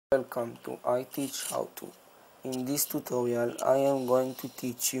Welcome to I Teach How To. In this tutorial I am going to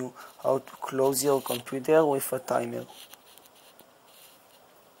teach you how to close your computer with a timer.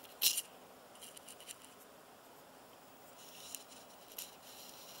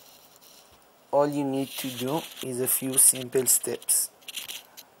 All you need to do is a few simple steps.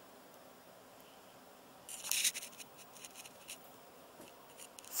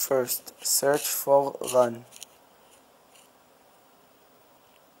 First, search for Run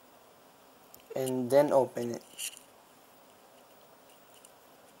and then open it.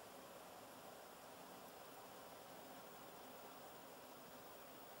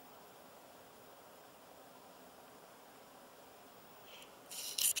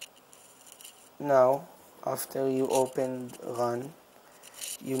 Now, after you opened Run,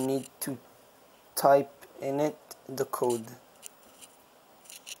 you need to type in it the code.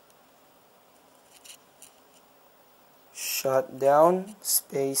 Shutdown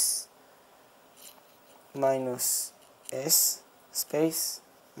space minus S space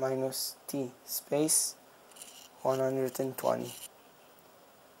minus T space 120.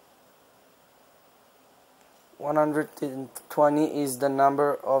 120 is the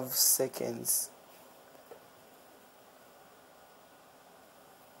number of seconds.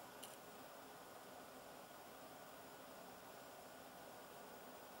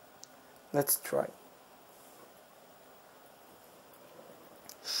 Let's try.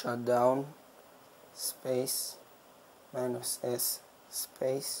 Shutdown space minus S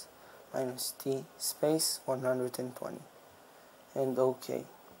space minus T space 120 and OK.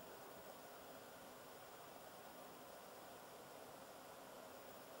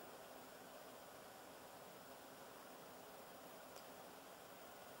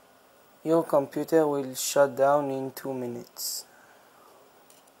 Your computer will shut down in 2 minutes.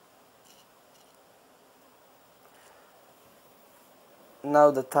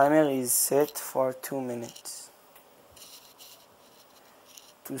 Now the timer is set for 2 minutes.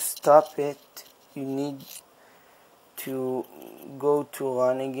 To stop it, you need to go to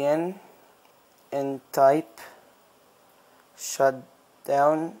Run again and type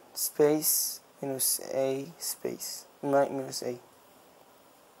shutdown space minus A space minus A.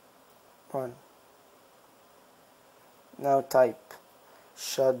 Run. Now type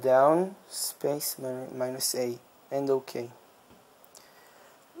shutdown space minus A and OK.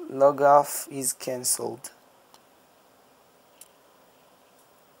 Log off is cancelled.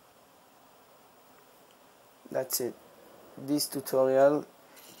 That's it. This tutorial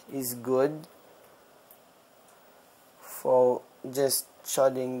is good for just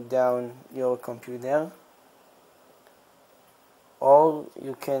shutting down your computer, or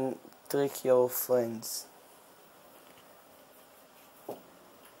you can trick your friends.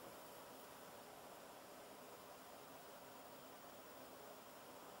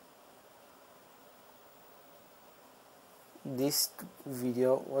 This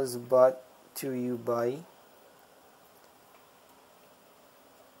video was brought to you by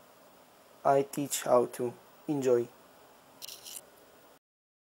I Teach How To. Enjoy.